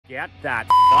Get that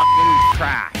fucking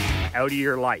trash out of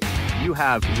your life. You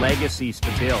have legacies to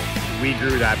build. We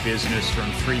grew that business from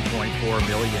 3.4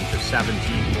 million to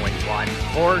 17.1.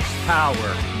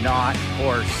 Horsepower, not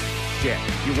horse shit.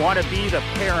 You want to be the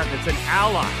parent that's an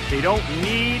ally. They don't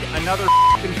need another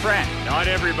fucking friend. Not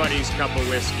everybody's cup of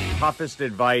whiskey. Toughest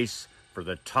advice for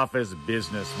the toughest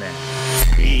businessmen.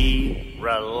 Be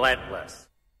relentless.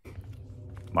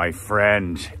 My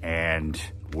friend and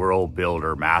World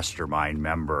Builder Mastermind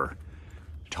member,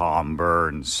 Tom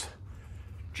Burns,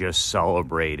 just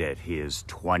celebrated his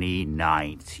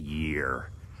 29th year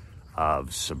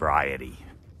of sobriety.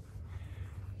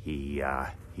 He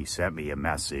sent me a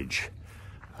message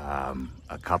a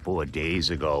couple of days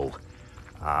ago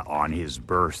on his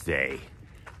birthday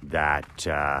that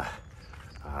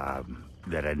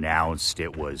announced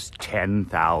it was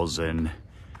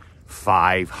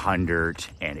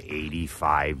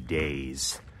 10,585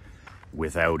 days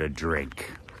without a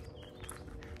drink.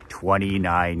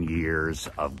 29 years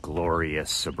of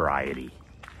glorious sobriety.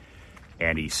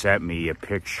 And he sent me a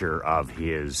picture of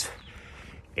his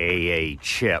AA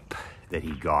chip that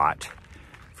he got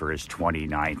for his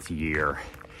 29th year.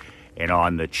 And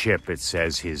on the chip it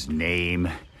says his name,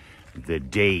 the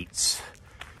dates.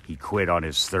 He quit on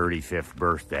his 35th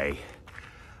birthday.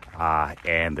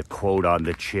 And the quote on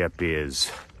the chip is,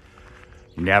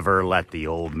 "Never let the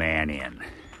old man in.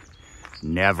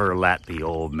 Never let the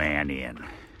old man in."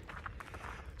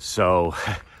 So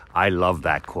I love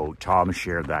that quote. Tom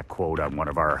shared that quote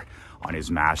on his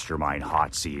mastermind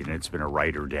hot seat, and it's been a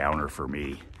writer downer for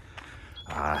me.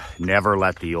 Never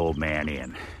let the old man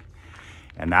in.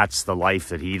 And that's the life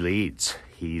that he leads.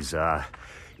 He's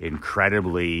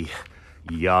incredibly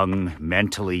young,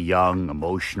 mentally young,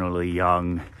 emotionally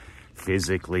young,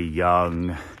 physically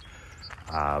young,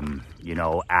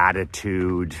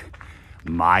 attitude,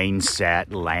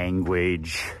 mindset,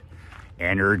 language,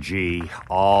 energy,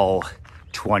 all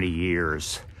 20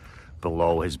 years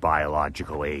below his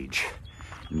biological age.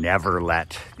 Never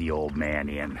let the old man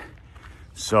in.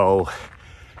 So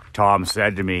Tom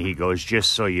said to me, he goes,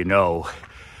 "Just so you know,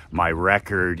 my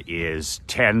record is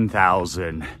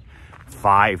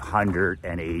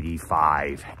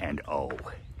 10,585 and 0.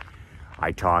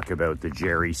 I talk about the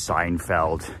Jerry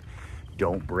Seinfeld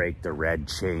don't break the red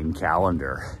chain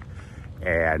calendar.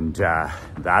 And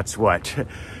that's what,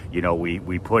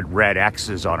 we put red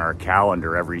X's on our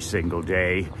calendar every single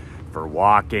day for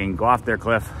walking. Go off there,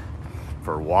 Cliff.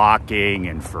 For walking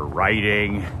and for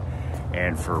writing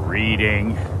and for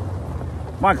reading.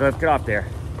 Come on, Cliff, get off there.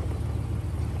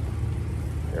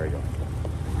 There you go.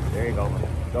 There you go.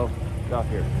 Go, get off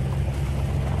here.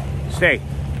 Stay.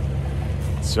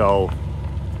 So,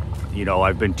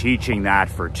 I've been teaching that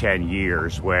for 10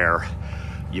 years where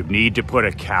you need to put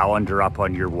a calendar up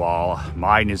on your wall.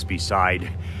 Mine is beside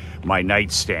my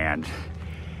nightstand.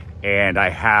 And I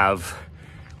have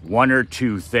one or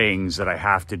two things that I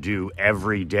have to do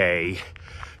every day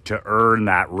to earn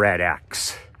that red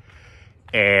X.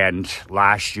 And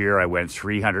last year I went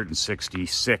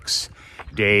 366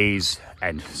 days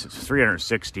and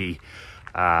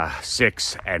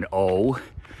 366 and 0.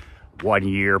 1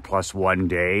 year plus 1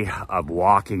 day of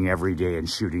walking every day and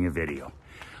shooting a video.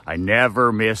 I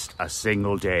never missed a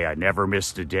single day. I never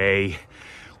missed a day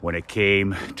when it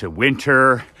came to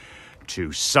winter,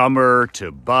 to summer,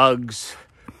 to bugs.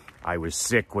 I was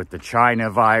sick with the China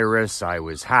virus. I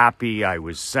was happy. I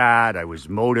was sad. I was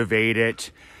motivated.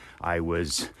 I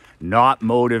was not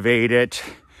motivated.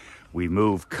 We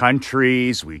moved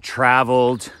countries. We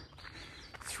traveled.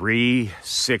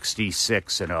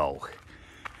 366 and 0.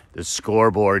 The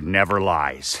scoreboard never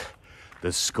lies.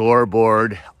 The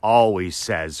scoreboard always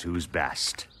says who's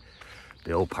best.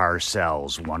 Bill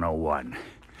Parcells, 101.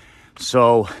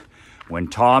 So when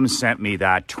Tom sent me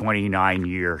that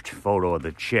 29-year photo of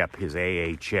the chip, his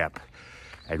AA chip,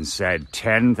 and said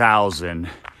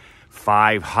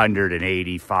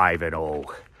 10,585 and 0,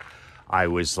 I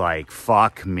was like,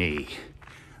 fuck me.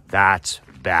 That's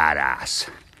badass.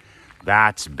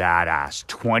 That's badass.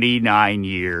 29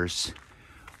 years,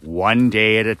 1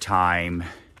 day at a time,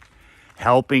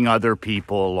 helping other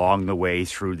people along the way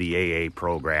through the AA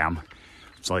program.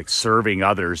 It's like serving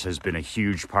others has been a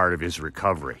huge part of his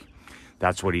recovery.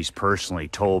 That's what he's personally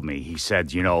told me. He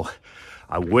said,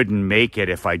 I wouldn't make it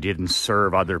if I didn't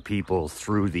serve other people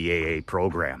through the AA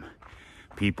program.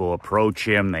 People approach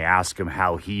him, they ask him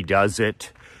how he does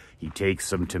it. He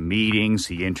takes them to meetings,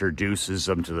 he introduces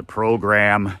them to the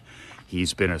program.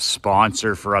 He's been a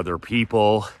sponsor for other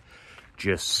people.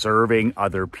 Just serving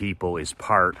other people is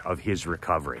part of his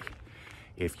recovery.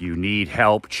 If you need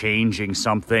help changing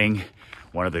something,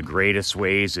 One of the greatest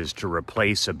ways is to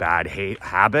replace a bad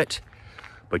habit,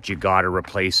 but you got to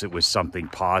replace it with something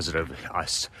positive.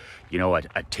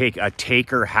 A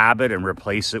taker habit and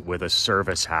replace it with a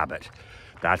service habit.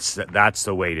 That's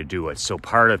the way to do it. So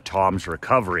part of Tom's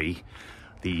recovery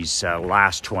these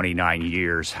last 29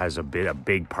 years has a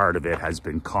big part of it has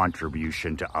been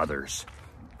contribution to others.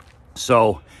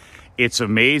 So it's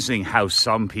amazing how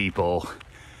some people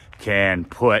can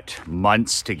put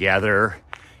months together,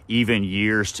 even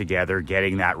years together,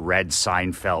 getting that red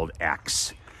Seinfeld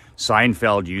X.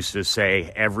 Seinfeld used to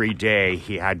say every day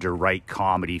he had to write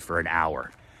comedy for an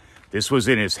hour. This was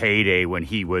in his heyday when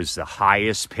he was the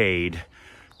highest paid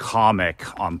comic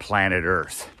on planet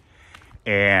Earth.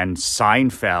 And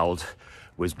Seinfeld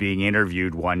was being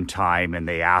interviewed one time, and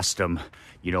they asked him,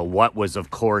 what was, of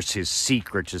course, his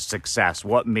secret to success?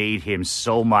 What made him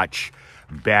so much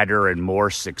better and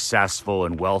more successful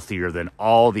and wealthier than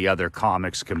all the other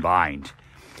comics combined?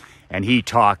 And he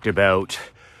talked about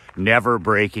never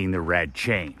breaking the red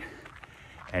chain.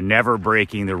 And never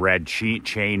breaking the red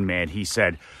chain meant, he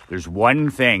said, there's one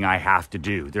thing I have to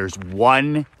do. There's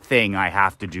one thing I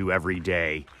have to do every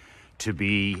day to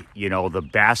be, the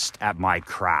best at my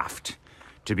craft,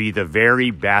 to be the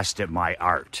very best at my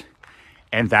art.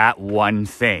 And that one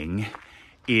thing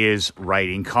is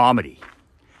writing comedy.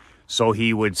 So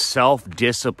he would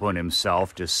self-discipline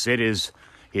himself to sit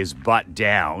his butt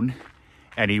down,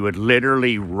 and he would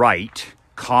literally write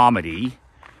comedy,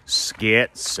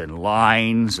 skits and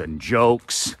lines and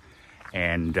jokes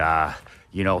and,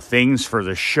 things for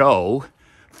the show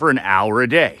for an hour a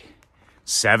day.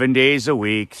 7 days a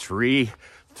week, 30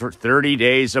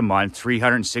 days a month,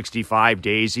 365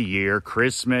 days a year,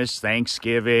 Christmas,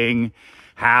 Thanksgiving,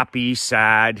 happy,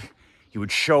 sad. He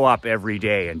would show up every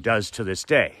day and does to this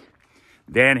day.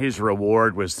 Then his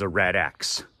reward was the red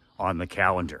X on the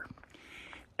calendar.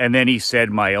 And then he said,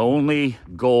 my only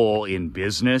goal in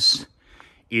business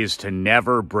is to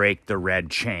never break the red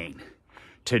chain,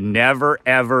 to never,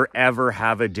 ever, ever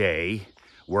have a day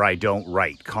where I don't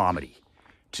write comedy.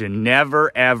 To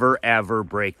never, ever, ever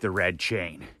break the red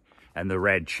chain. And the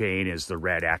red chain is the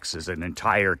red X's, an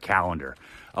entire calendar.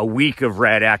 A week of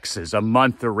red X's, a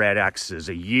month of red X's,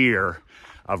 a year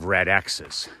of red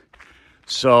X's.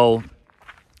 So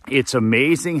it's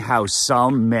amazing how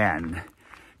some men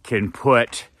can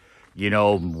put,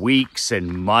 weeks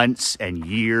and months and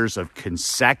years of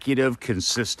consecutive,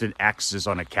 consistent X's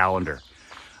on a calendar.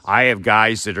 I have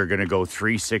guys that are going to go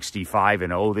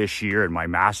 365-0 this year in my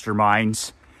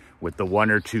masterminds, with the one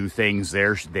or two things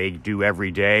they do every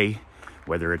day,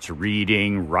 whether it's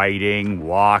reading, writing,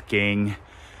 walking.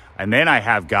 And then I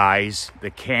have guys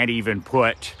that can't even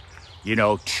put,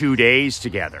 2 days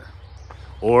together,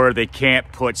 or they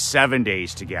can't put 7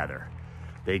 days together.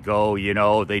 They go, they're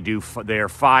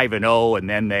 5-0, and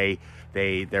then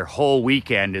their whole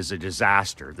weekend is a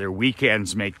disaster. Their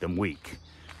weekends make them weak.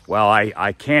 Well,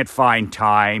 I can't find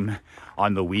time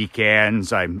on the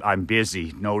weekends. I'm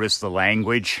busy. Notice the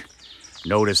language.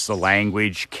 Notice the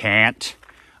language. Can't.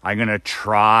 I'm going to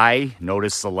try.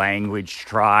 Notice the language.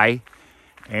 Try.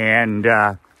 And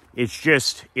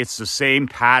it's the same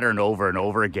pattern over and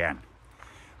over again.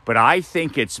 But I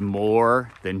think it's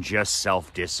more than just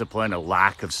self-discipline, a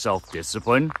lack of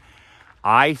self-discipline.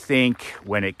 I think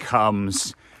when it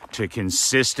comes to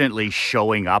consistently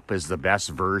showing up as the best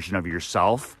version of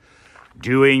yourself,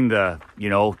 doing the,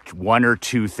 one or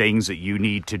two things that you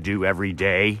need to do every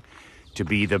day to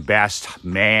be the best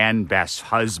man, best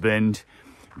husband,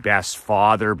 best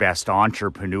father, best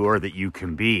entrepreneur that you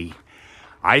can be.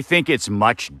 I think it's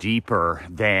much deeper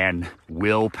than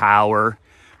willpower.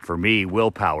 For me,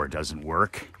 willpower doesn't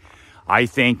work. I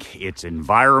think it's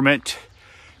environment,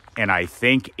 and I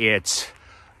think it's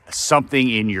something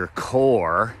in your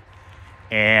core,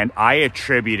 and I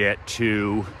attribute it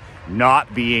to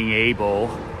not being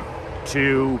able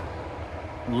to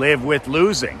live with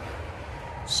losing.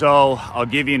 So I'll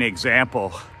give you an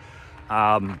example.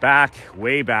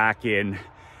 Way back in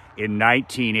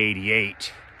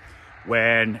 1988,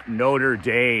 when Notre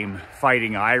Dame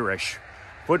Fighting Irish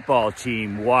football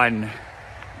team won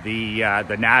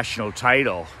the national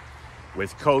title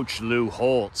with Coach Lou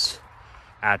Holtz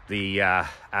at the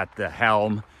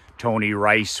helm. Tony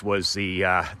Rice was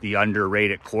the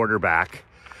underrated quarterback.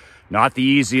 Not the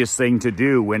easiest thing to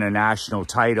do, win a national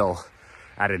title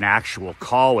at an actual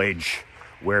college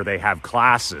where they have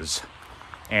classes,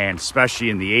 and especially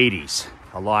in the 80s,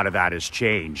 a lot of that has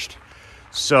changed.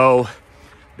 So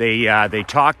they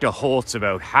talked to Holtz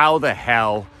about how the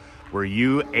hell were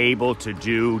you able to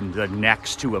do the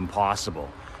next to impossible,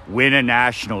 win a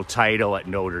national title at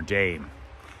Notre Dame.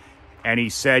 And he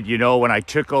said, you know, when I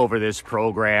took over this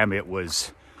program, it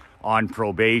was on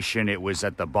probation. It was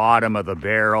at the bottom of the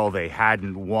barrel. They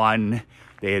hadn't won.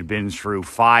 They had been through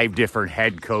 5 different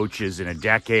head coaches in a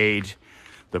decade.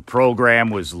 The program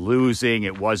was losing.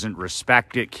 It wasn't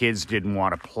respected. Kids didn't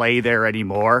want to play there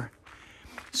anymore.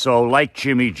 So like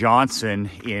Jimmy Johnson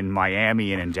in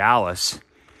Miami and in Dallas,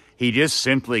 he just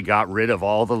simply got rid of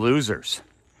all the losers.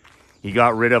 He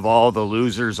got rid of all the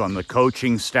losers on the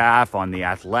coaching staff, on the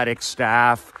athletic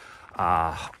staff,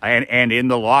 and in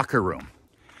the locker room.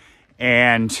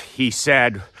 And he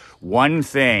said one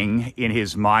thing in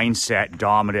his mindset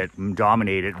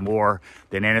dominated more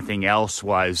than anything else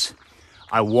was,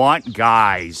 I want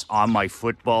guys on my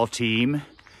football team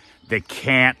that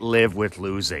can't live with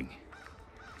losing.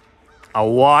 I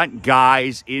want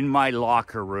guys in my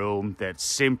locker room that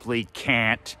simply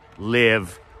can't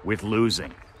live with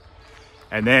losing.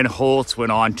 And then Holtz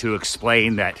went on to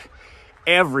explain that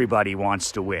everybody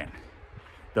wants to win.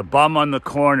 The bum on the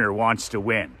corner wants to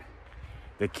win.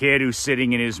 The kid who's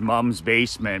sitting in his mom's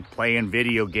basement playing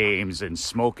video games and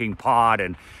smoking pot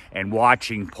and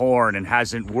watching porn and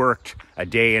hasn't worked a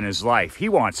day in his life, he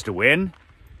wants to win.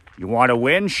 You want to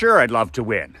win? Sure, I'd love to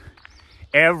win.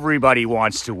 Everybody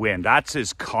wants to win. That's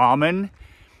as common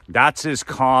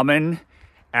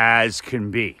as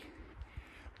can be.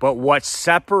 But what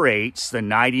separates the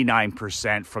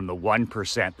 99% from the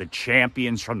 1%, the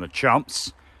champions from the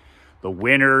chumps, the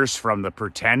winners from the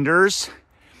pretenders,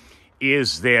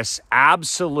 is this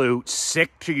absolute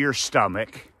sick to your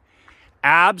stomach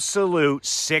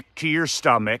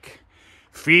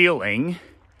feeling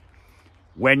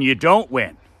when you don't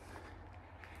win.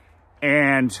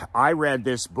 And I read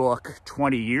this book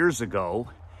 20 years ago,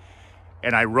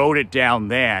 and I wrote it down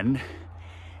then.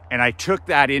 And I took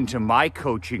that into my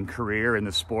coaching career in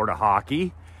the sport of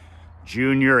hockey,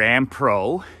 junior and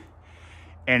pro.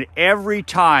 And every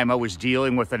time I was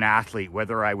dealing with an athlete,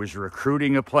 whether I was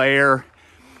recruiting a player,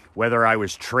 whether I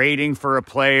was trading for a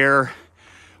player,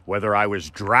 whether I was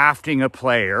drafting a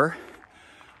player,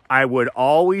 I would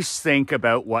always think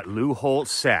about what Lou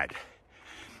Holtz said.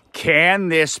 Can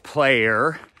this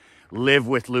player live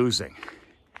with losing?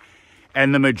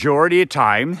 And the majority of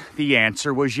time, the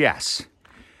answer was yes.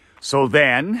 So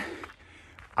then,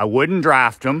 I wouldn't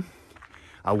draft him,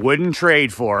 I wouldn't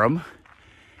trade for him,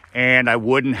 and I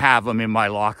wouldn't have him in my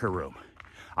locker room.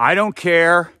 I don't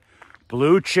care,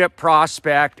 blue chip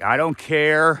prospect, I don't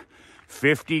care,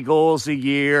 50 goals a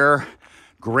year,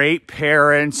 great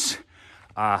parents,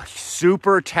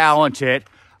 super talented,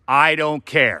 I don't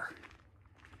care.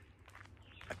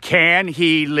 Can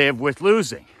he live with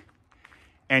losing?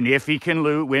 And if he can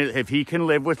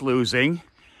live with losing,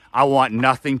 I want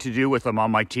nothing to do with them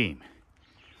on my team.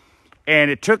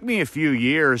 And it took me a few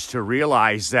years to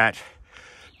realize that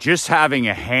just having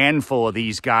a handful of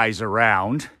these guys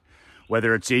around,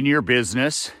 whether it's in your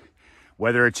business,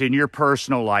 whether it's in your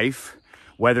personal life,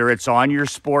 whether it's on your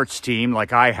sports team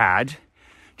like I had,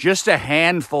 just a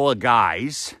handful of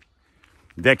guys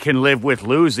that can live with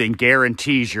losing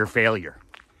guarantees your failure.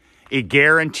 It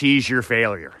guarantees your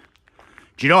failure.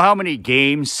 Do you know how many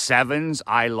game 7s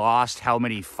I lost? How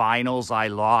many finals I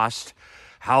lost?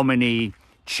 How many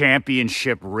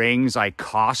championship rings I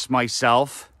cost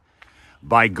myself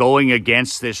by going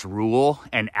against this rule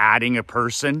and adding a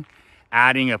person,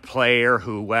 adding a player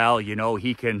who, well, you know,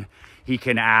 he can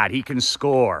add, he can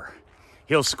score.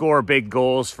 He'll score big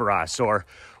goals for us, or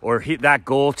that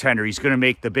goaltender, he's going to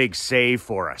make the big save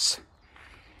for us.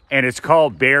 And it's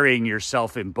called burying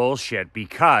yourself in bullshit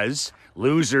because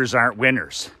losers aren't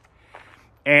winners.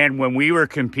 And when we were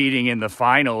competing in the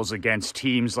finals against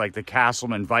teams like the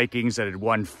Castleman Vikings that had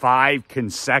won 5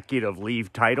 consecutive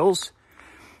league titles,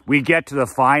 we get to the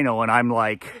final and I'm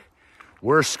like,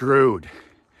 we're screwed.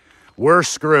 We're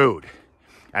screwed.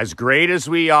 As great as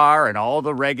we are and all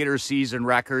the regular season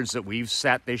records that we've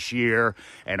set this year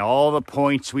and all the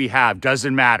points we have,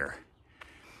 doesn't matter.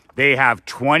 They have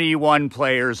 21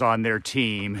 players on their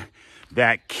team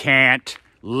that can't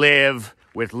live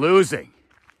with losing.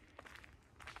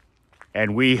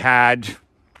 And we had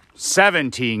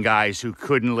 17 guys who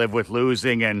couldn't live with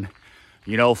losing and,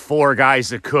 4 guys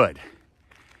that could.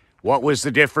 What was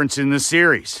the difference in the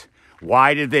series?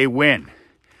 Why did they win?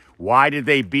 Why did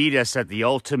they beat us at the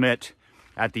ultimate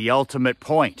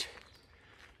point?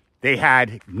 They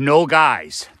had no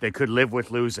guys that could live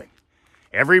with losing.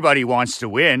 Everybody wants to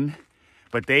win,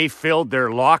 but they filled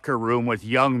their locker room with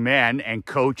young men and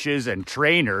coaches and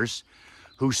trainers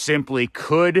who simply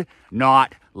could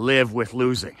not live with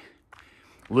losing.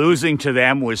 Losing to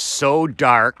them was so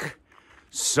dark,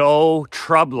 so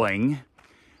troubling,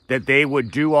 that they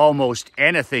would do almost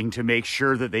anything to make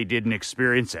sure that they didn't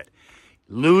experience it.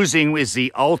 Losing is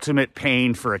the ultimate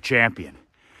pain for a champion.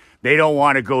 They don't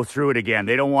want to go through it again.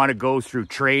 They don't want to go through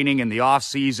training in the off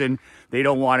season. They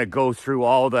don't want to go through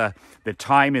all the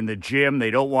time in the gym.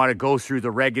 They don't want to go through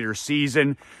the regular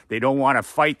season. They don't want to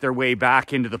fight their way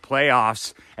back into the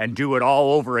playoffs and do it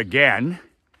all over again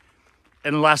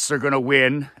unless they're going to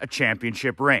win a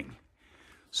championship ring.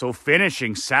 So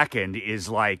finishing second is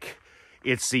like,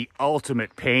 it's the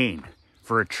ultimate pain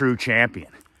for a true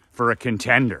champion, for a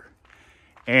contender.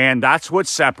 And that's what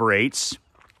separates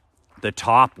the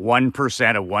top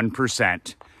 1% of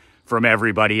 1% from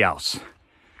everybody else.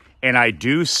 And I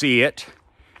do see it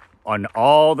on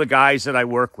all the guys that I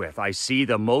work with. I see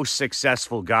the most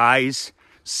successful guys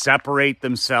separate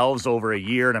themselves over a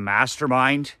year in a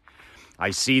mastermind.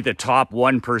 I see the top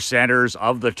 1%ers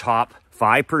of the top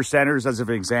 5%ers, as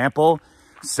an example,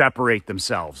 separate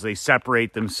themselves. They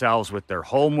separate themselves with their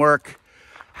homework,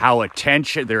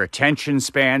 their attention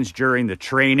spans during the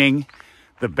training.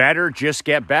 The better just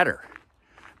get better.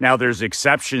 Now, there's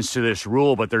exceptions to this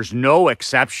rule, but there's no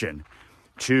exception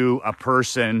to a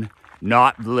person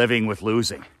not living with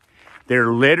losing.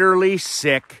 They're literally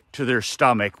sick to their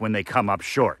stomach when they come up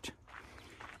short.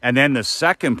 And then the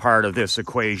second part of this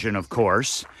equation, of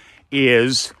course,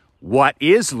 is what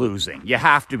is losing. You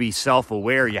have to be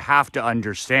self-aware. You have to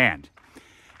understand.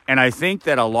 And I think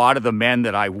that a lot of the men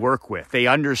that I work with, they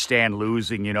understand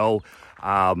losing,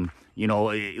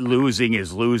 losing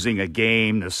is losing a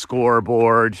game, the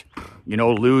scoreboard,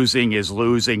 losing is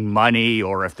losing money,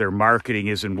 or if their marketing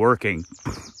isn't working.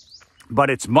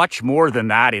 But it's much more than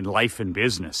that in life and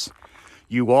business.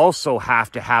 You also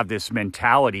have to have this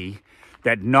mentality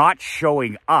that not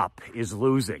showing up is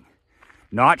losing.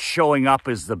 Not showing up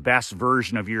as the best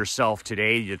version of yourself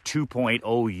today, the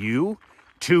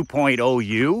 2.0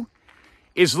 you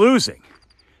is losing.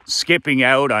 Skipping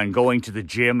out on going to the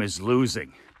gym is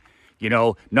losing.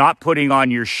 Not putting on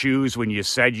your shoes when you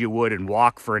said you would and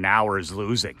walk for an hour is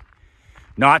losing.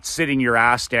 Not sitting your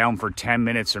ass down for 10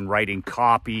 minutes and writing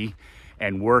copy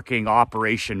and working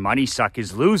Operation Money Suck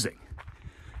is losing.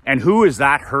 And who is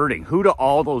that hurting? Who do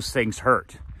all those things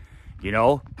hurt?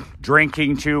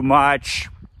 Drinking too much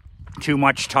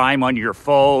time on your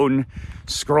phone,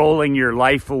 scrolling your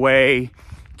life away,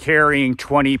 carrying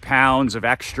 20 pounds of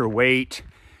extra weight,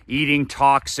 eating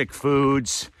toxic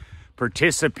foods,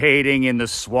 participating in the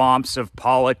swamps of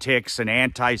politics and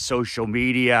anti-social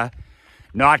media,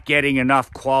 not getting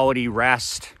enough quality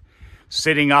rest,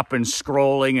 sitting up and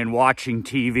scrolling and watching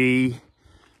TV,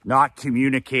 not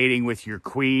communicating with your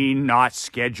queen, not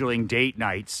scheduling date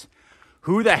nights.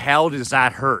 Who the hell does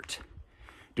that hurt?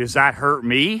 Does that hurt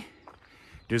me?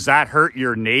 Does that hurt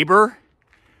your neighbor?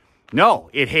 No,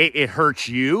 it hurts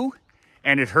you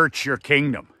and it hurts your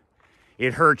kingdom.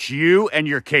 It hurts you and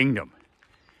your kingdom.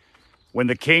 When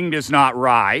the king does not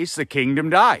rise, the kingdom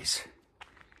dies.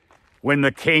 When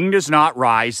the king does not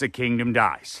rise, the kingdom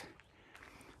dies.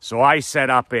 So I set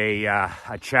up a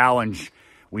challenge.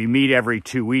 We meet every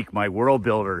 2 weeks, my world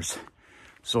builders.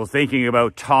 So thinking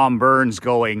about Tom Burns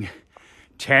going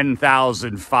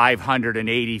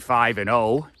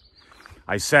 10,585-0,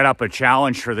 I set up a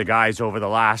challenge for the guys over the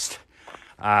last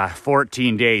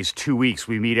 14 days, 2 weeks.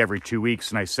 We meet every 2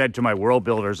 weeks. And I said to my world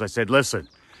builders, I said, listen,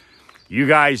 you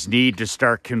guys need to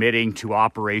start committing to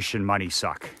Operation Money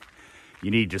Suck. You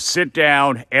need to sit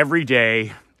down every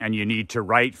day and you need to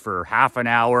write for half an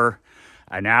hour,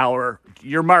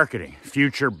 your marketing,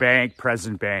 future bank,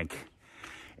 present bank.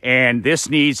 And this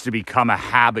needs to become a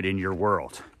habit in your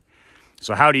world.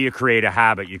 So how do you create a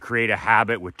habit? You create a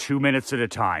habit with 2 minutes at a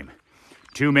time.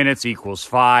 2 minutes equals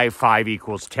 5, 5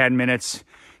 equals 10 minutes,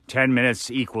 10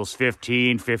 minutes equals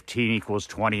 15, 15 equals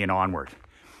 20 and onward.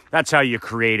 That's how you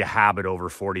create a habit over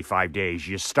 45 days.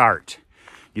 You start.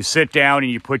 You sit down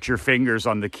and you put your fingers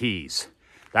on the keys.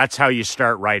 That's how you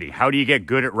start writing. How do you get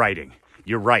good at writing?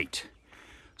 You write.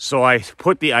 So I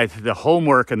put the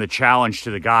homework and the challenge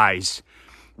to the guys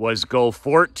was go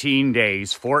 14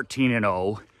 days,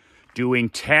 14-0, doing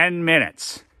 10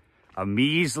 minutes, a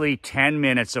measly 10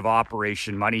 minutes of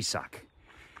Operation Money Suck.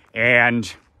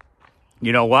 And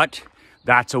you know what?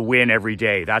 That's a win every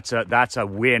day. That's a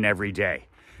win every day.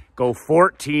 Go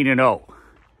 14-0.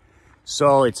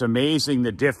 So it's amazing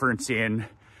the difference in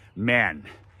men,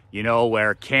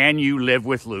 where can you live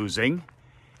with losing?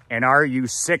 And are you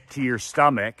sick to your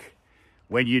stomach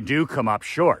when you do come up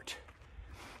short?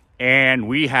 And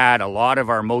we had a lot of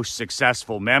our most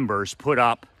successful members put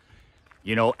up,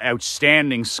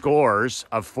 outstanding scores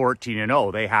of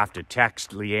 14-0. They have to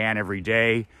text Leanne every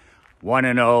day,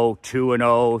 1-0, 2-0,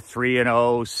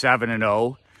 3-0,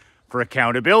 7-0, for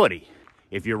accountability.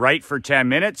 If you write for 10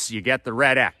 minutes, you get the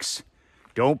red X.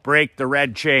 Don't break the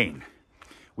red chain.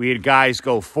 We had guys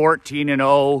go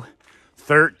 14-0,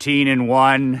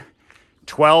 13-1,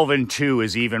 12-2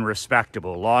 is even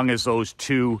respectable, long as those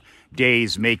 2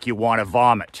 days make you want to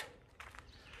vomit.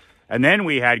 And then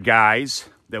we had guys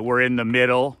that were in the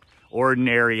middle,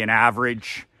 ordinary and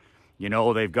average. You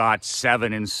know, they've got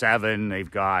 7-7, they've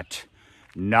got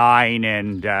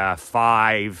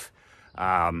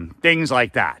 9-5, things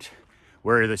like that,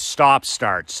 where the stop,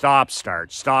 start,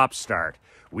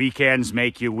 weekends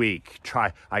make you weak.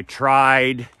 I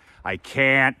tried, I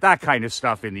can't, that kind of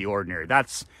stuff in the ordinary.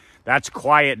 That's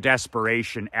quiet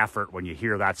desperation effort when you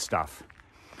hear that stuff.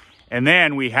 And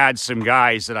then we had some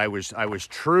guys that I was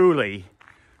truly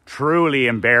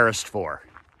embarrassed for,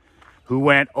 who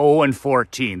went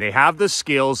 0-14. They have the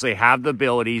skills, they have the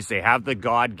abilities, they have the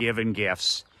God-given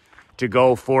gifts to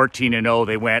go 14-0.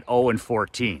 They went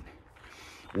 0-14.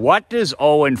 What does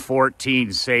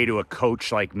 0-14 say to a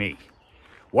coach like me?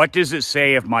 What does it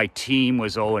say if my team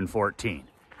was 0-14?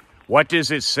 What does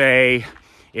it say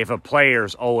if a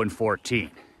player's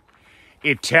 0-14?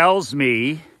 It tells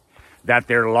me that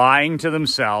they're lying to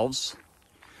themselves,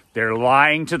 they're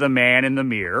lying to the man in the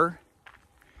mirror,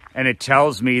 and it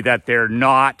tells me that they're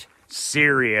not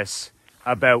serious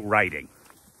about writing.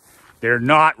 They're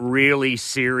not really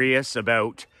serious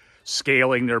about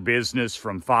scaling their business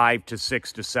from 5 to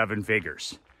 6 to 7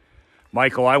 figures.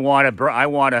 Michael, I want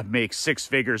to make 6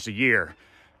 figures a year.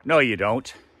 No, you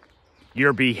don't.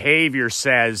 Your behavior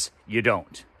says you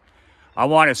don't. I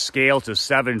want to scale to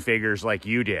 7 figures like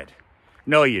you did.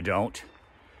 No, you don't.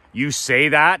 You say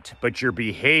that, but your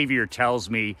behavior tells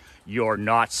me you're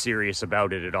not serious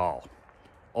about it at all.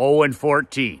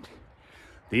 0-14.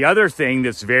 The other thing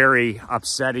that's very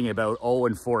upsetting about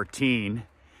 0-14,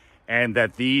 and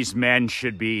that these men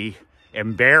should be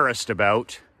embarrassed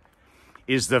about,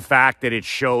 is the fact that it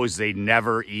shows they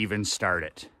never even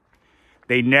started.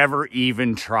 They never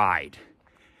even tried.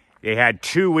 They had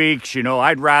 2 weeks. You know,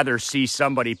 I'd rather see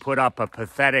somebody put up a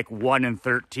pathetic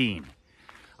 1-13.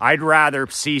 I'd rather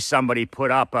see somebody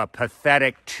put up a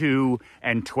pathetic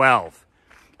 2-12.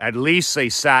 At least they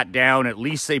sat down. At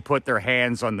least they put their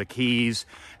hands on the keys.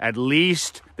 At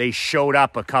least they showed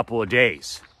up a couple of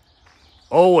days.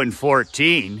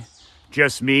 0-14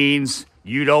 just means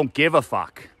you don't give a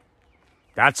fuck.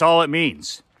 That's all it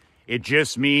means. It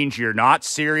just means you're not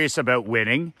serious about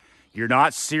winning. You're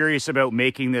not serious about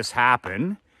making this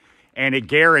happen. And it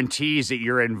guarantees that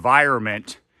your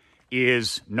environment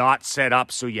is not set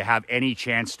up so you have any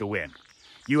chance to win.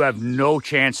 You have no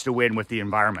chance to win with the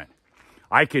environment.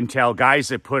 I can tell guys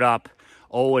that put up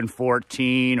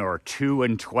 0-14 or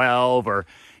 2-12, or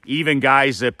even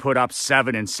guys that put up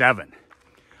 7-7.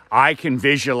 I can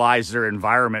visualize their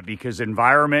environment, because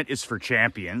environment is for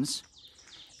champions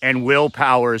and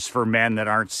willpower is for men that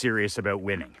aren't serious about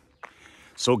winning.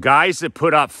 So guys that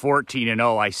put up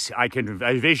 14-0, I can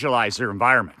visualize their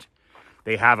environment.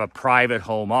 They have a private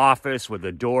home office with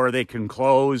a door they can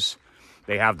close.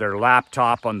 They have their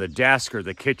laptop on the desk or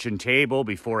the kitchen table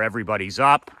before everybody's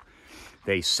up.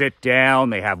 They sit down,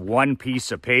 they have one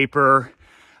piece of paper,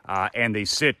 and they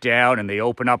sit down and they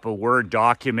open up a Word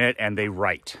document and they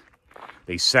write.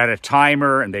 They set a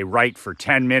timer and they write for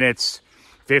 10 minutes,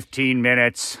 15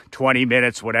 minutes, 20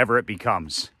 minutes, whatever it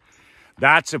becomes.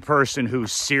 That's a person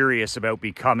who's serious about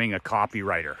becoming a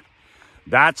copywriter.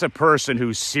 That's a person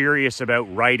who's serious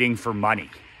about writing for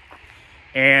money.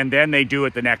 And then they do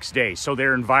it the next day. So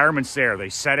their environment's there. They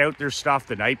set out their stuff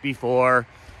the night before.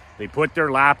 They put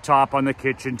their laptop on the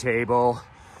kitchen table.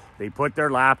 They put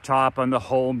their laptop on the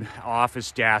home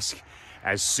office desk.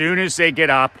 As soon as they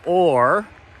get up, or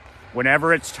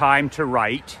whenever it's time to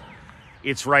write,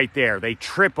 it's right there. They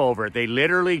trip over it. They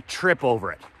literally trip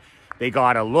over it. They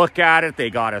got to look at it. They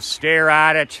got to stare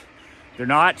at it. They're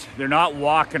not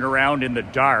walking around in the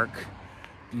dark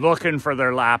looking for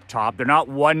their laptop. They're not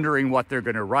wondering what they're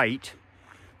going to write.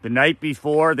 The night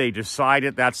before, they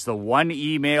decided that's the one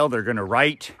email they're going to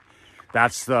write.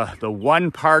 That's the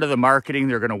one part of the marketing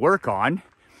they're going to work on.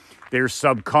 Their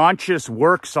subconscious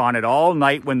works on it all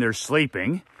night when they're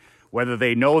sleeping, whether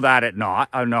they know that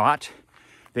or not.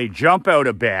 They jump out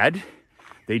of bed.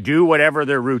 They do whatever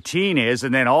their routine is,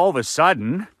 and then all of a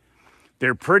sudden,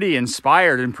 they're pretty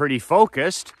inspired and pretty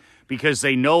focused because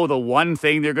they know the one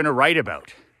thing they're going to write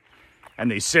about. And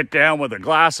they sit down with a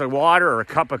glass of water or a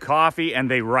cup of coffee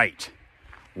and they write.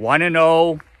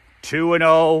 1-0,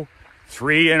 2-0,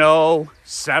 3-0,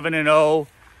 7-0,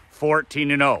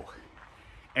 14-0.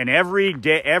 And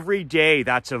every day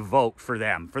that's a vote for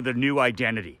them, for the new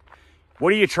identity.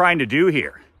 What are you trying to do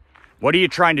here? What are you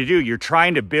trying to do? You're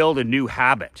trying to build a new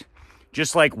habit.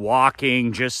 Just like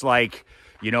walking, just like,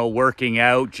 working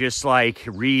out, just like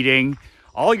reading.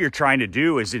 All you're trying to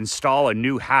do is install a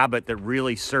new habit that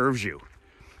really serves you.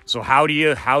 So how do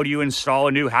you install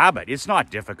a new habit? It's not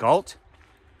difficult.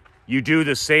 You do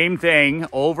the same thing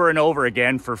over and over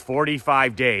again for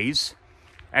 45 days,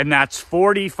 and that's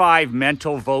 45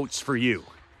 mental votes for you.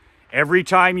 Every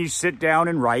time you sit down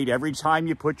and write, every time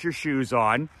you put your shoes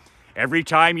on, every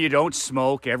time you don't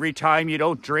smoke, every time you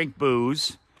don't drink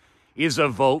booze is a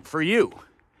vote for you.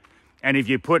 And if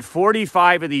you put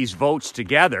 45 of these votes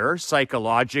together,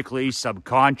 psychologically,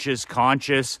 subconscious,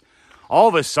 conscious, all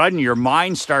of a sudden your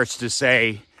mind starts to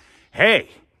say, hey,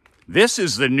 this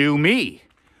is the new me.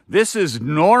 This is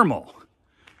normal.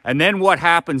 And then what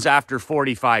happens after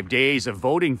 45 days of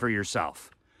voting for yourself?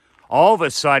 All of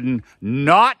a sudden,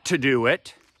 not to do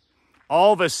it,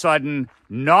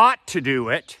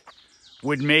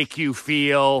 would make you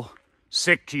feel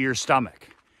sick to your stomach,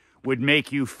 would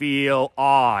make you feel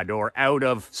odd or out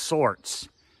of sorts.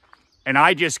 And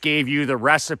I just gave you the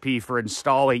recipe for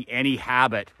installing any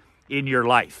habit in your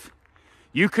life.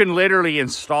 You can literally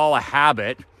install a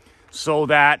habit so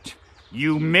that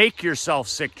you make yourself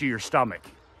sick to your stomach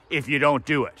if you don't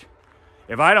do it.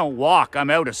 If I don't walk, I'm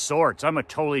out of sorts. I'm a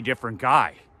totally different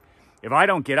guy. If I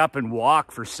don't get up and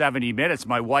walk for 70 minutes,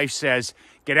 my wife says,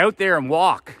 get out there and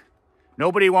walk.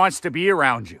 Nobody wants to be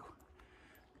around you.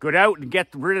 Get out and get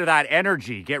rid of that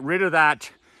energy. Get rid of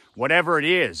that, whatever it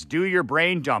is. Do your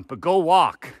brain dump, but go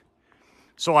walk.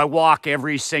 So I walk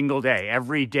every single day,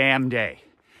 every damn day,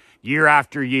 year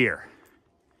after year.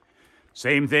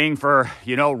 Same thing for,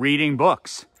 reading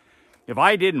books. If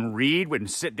I didn't read,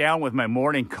 wouldn't sit down with my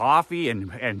morning coffee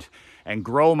and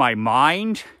grow my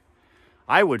mind,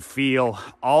 I would feel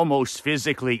almost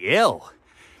physically ill.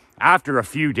 After a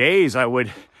few days, I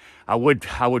would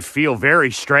feel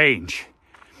very strange.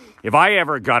 If I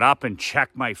ever got up and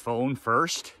checked my phone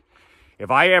first,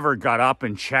 if I ever got up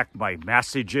and checked my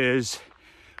messages,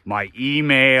 my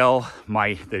email,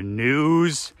 the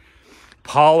news,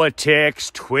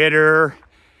 politics, Twitter,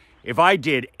 if I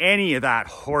did any of that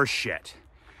horse shit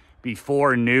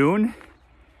before noon,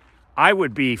 I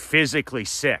would be physically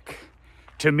sick.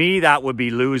 To me, that would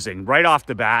be losing. Right off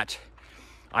the bat,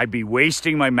 I'd be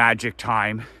wasting my magic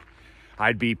time.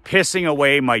 I'd be pissing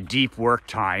away my deep work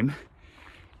time.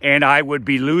 And I would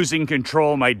be losing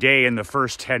control of my day in the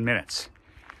first 10 minutes.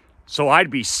 So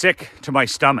I'd be sick to my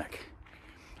stomach.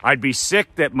 I'd be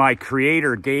sick that my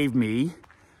Creator gave me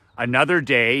another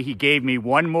day. He gave me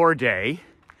one more day,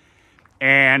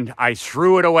 and I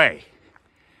threw it away.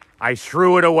 I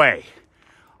threw it away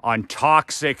on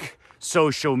toxic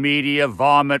social media,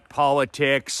 vomit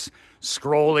politics,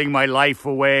 scrolling my life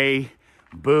away,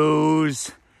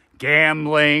 booze,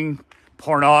 gambling,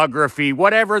 pornography,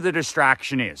 whatever the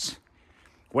distraction is,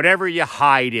 whatever you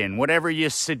hide in, whatever you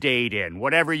sedate in,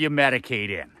 whatever you medicate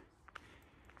in.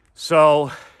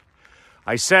 So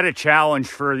I set a challenge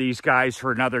for these guys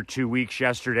for another 2 weeks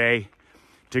yesterday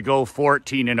to go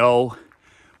 14-0.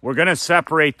 We're going to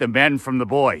separate the men from the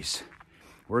boys.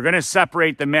 We're going to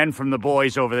separate the men from the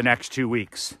boys over the next 2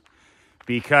 weeks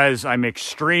because I'm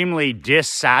extremely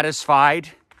dissatisfied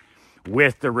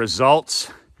with the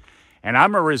results. And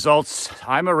I'm a results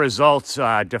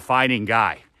defining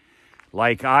guy.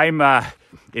 Like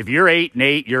if you're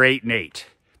 8-8, you're 8-8.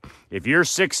 If you're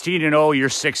 16-0, you're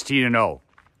 16-0.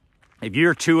 If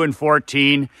you're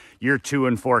 2-14, you're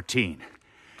 2-14.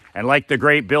 And like the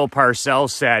great Bill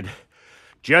Parcells said,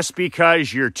 just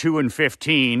because you're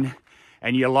 2-15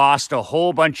 and you lost a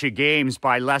whole bunch of games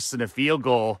by less than a field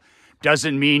goal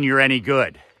doesn't mean you're any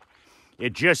good.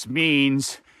 It just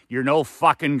means you're no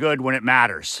fucking good when it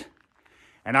matters.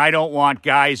 And I don't want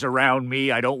guys around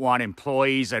me. I don't want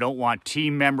employees. I don't want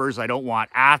team members. I don't want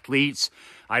athletes.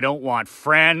 I don't want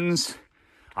friends.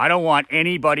 I don't want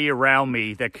anybody around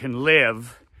me that can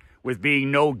live with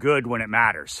being no good when it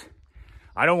matters.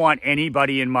 I don't want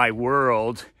anybody in my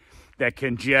world that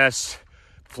can just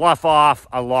fluff off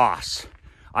a loss.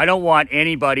 I don't want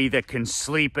anybody that can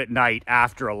sleep at night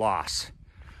after a loss.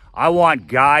 I want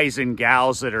guys and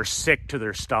gals that are sick to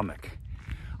their stomach.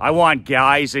 I want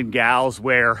guys and gals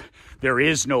where there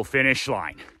is no finish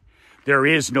line. There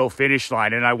is no finish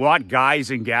line. And I want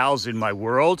guys and gals in my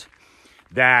world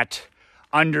that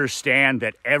understand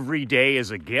that every day is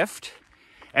a gift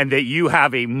and that you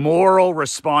have a moral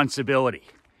responsibility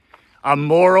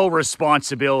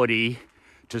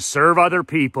to serve other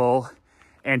people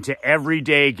and to every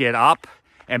day get up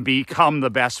and become the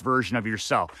best version of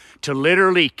yourself. To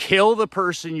literally kill the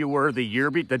person you were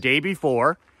the day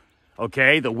before,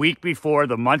 okay, the week before,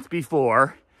 the month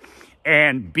before,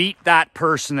 and beat that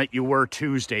person that you were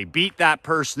Tuesday. Beat that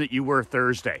person that you were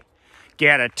Thursday.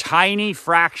 Get a tiny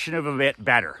fraction of a bit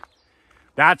better.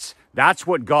 That's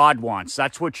what God wants.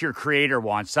 That's what your Creator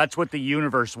wants. That's what the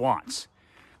universe wants.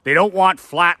 They don't want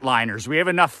flatliners. We have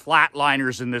enough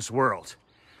flatliners in this world.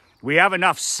 We have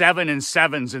enough 7 and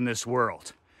 7s in this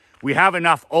world. We have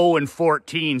enough 0 and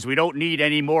 14s. We don't need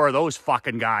any more of those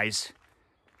fucking guys.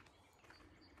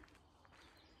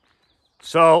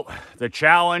 So the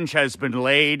challenge has been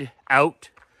laid out.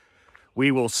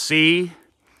 We will see.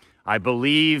 I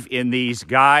believe in these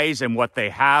guys and what they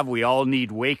have. We all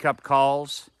need wake-up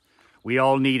calls. We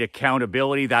all need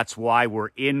accountability. That's why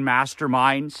we're in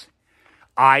masterminds.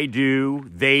 I do,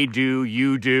 they do,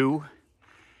 you do.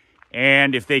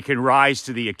 And if they can rise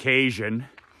to the occasion,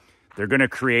 they're going to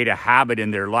create a habit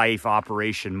in their life,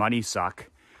 Operation Money Suck,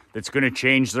 that's going to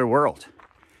change their world.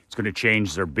 It's going to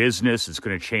change their business. It's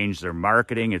going to change their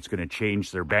marketing. It's going to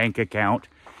change their bank account.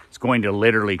 It's going to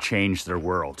literally change their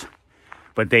world.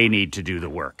 But they need to do the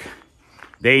work.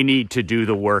 They need to do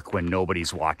the work when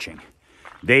nobody's watching.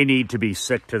 They need to be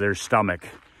sick to their stomach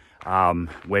when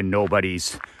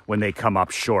they come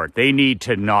up short. They need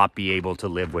to not be able to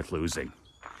live with losing.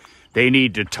 They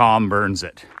need to Tom Burns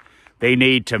it. They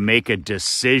need to make a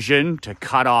decision to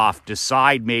cut off.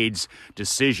 Decide means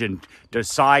decision.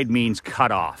 Decide means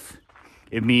cut off.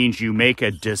 It means you make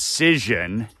a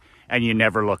decision and you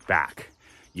never look back.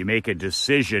 You make a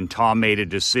decision. Tom made a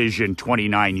decision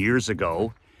 29 years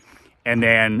ago, and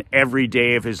then every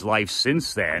day of his life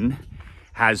since then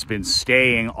has been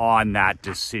staying on that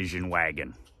decision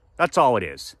wagon. That's all it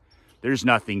is. There's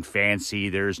nothing fancy.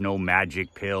 There's no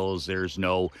magic pills. There's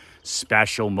no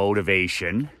special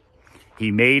motivation.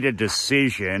 He made a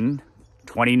decision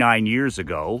 29 years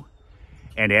ago,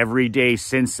 and every day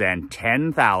since then,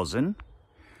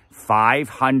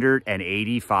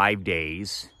 10,585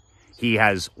 days, he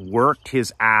has worked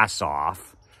his ass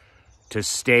off to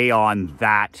stay on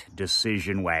that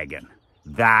decision wagon.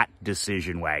 That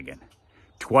decision wagon.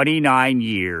 29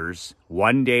 years,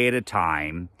 one day at a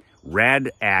time. Red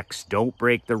X, don't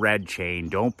break the red chain,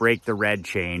 don't break the red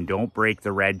chain, don't break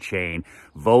the red chain.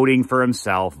 Voting for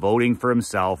himself, voting for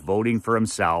himself, voting for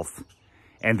himself.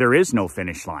 And there is no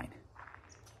finish line.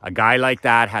 A guy like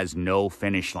that has no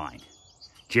finish line.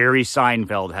 Jerry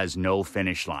Seinfeld has no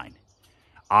finish line.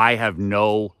 I have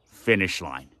no finish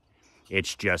line.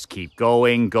 It's just keep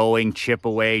going, going, chip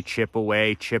away, chip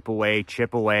away, chip away,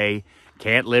 chip away.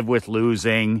 Can't live with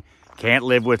losing. Can't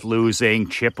live with losing.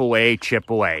 Chip away, chip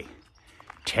away.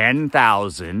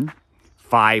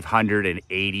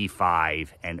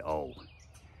 10,585 and 0.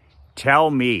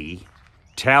 Tell me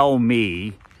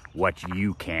what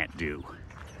you can't do.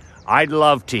 I'd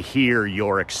love to hear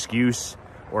your excuse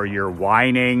or your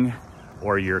whining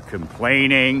or your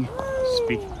complaining.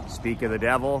 Speak of the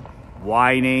devil.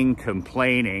 Whining,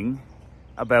 complaining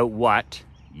about what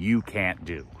you can't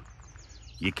do.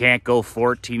 You can't go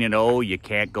 14 and 0. You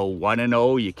can't go 1 and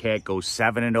 0. You can't go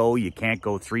 7 and 0. You can't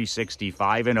go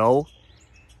 365 and 0.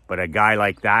 But a guy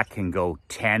like that can go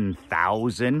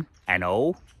 10,000 and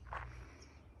 0.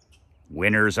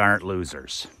 Winners aren't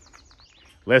losers.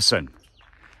 Listen,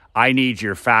 I need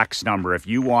your fax number if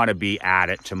you want to be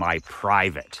added to my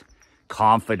private,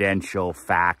 confidential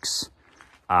fax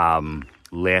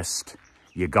list.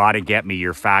 You got to get me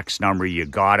your fax number. You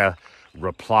got to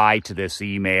reply to this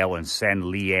email and send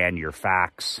Leanne your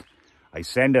fax. I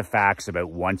send a fax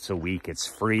about once a week. It's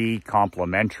free,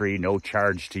 complimentary, no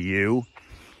charge to you.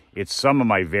 It's some of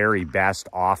my very best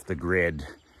off-the-grid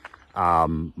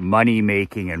money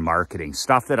making and marketing.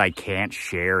 Stuff that I can't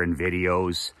share in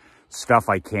videos. Stuff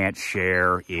I can't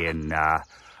share in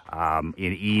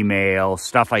email.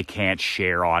 Stuff I can't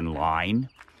share online.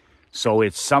 So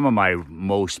it's some of my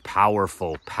most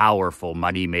powerful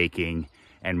money making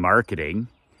and marketing.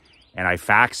 And I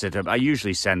fax it. I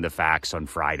usually send the fax on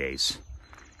Fridays.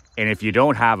 And if you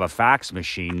don't have a fax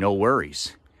machine, no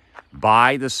worries.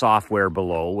 Buy the software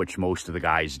below, which most of the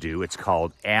guys do. It's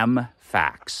called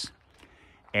mFax.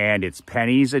 And it's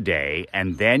pennies a day.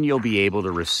 And then you'll be able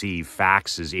to receive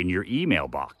faxes in your email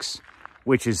box,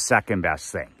 which is second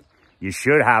best thing. You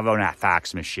should have a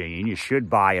fax machine. You should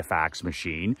buy a fax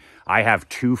machine. I have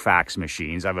 2 fax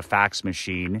machines. I have a fax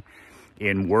machine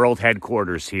in world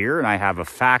headquarters here, and I have a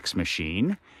fax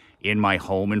machine in my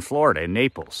home in Florida, in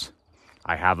Naples.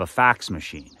 I have a fax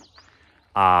machine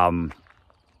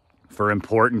for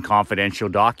important confidential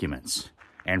documents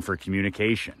and for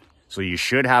communication. So you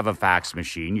should have a fax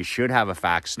machine. You should have a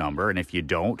fax number, and if you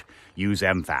don't, use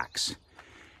mFax.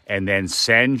 And then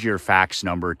send your fax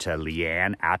number to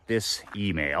Leanne at this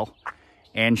email,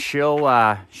 and she'll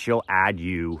add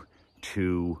you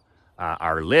to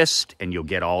our list, and you'll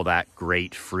get all that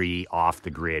great free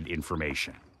off-the-grid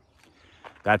information.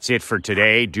 That's it for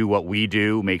today. Do what we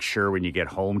do. Make sure when you get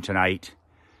home tonight,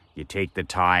 you take the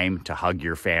time to hug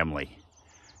your family,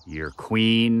 your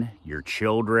queen, your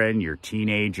children, your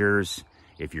teenagers.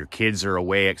 If your kids are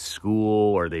away at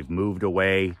school or they've moved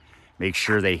away, make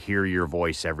sure they hear your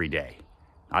voice every day.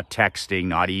 Not texting,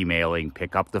 not emailing.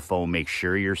 Pick up the phone. Make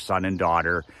sure your son and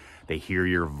daughter, they hear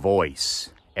your voice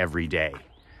every day.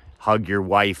 Hug your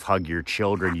wife, hug your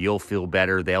children. You'll feel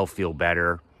better. They'll feel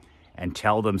better. And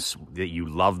tell them that you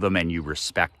love them and you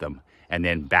respect them. And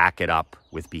then back it up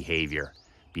with behavior.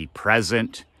 Be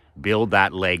present. Build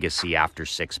that legacy after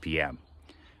 6 p.m.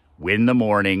 Win the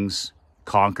mornings.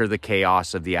 Conquer the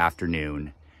chaos of the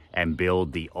afternoon. And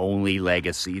build the only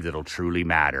legacy that'll truly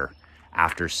matter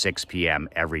after 6 p.m.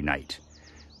 every night.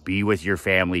 Be with your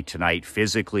family tonight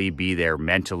physically. Be there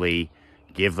mentally.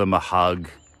 Give them a hug.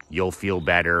 You'll feel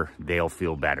better. They'll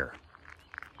feel better.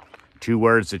 2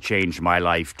 words that changed my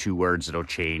life. 2 words that'll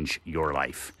change your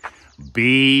life.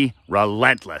 Be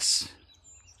relentless.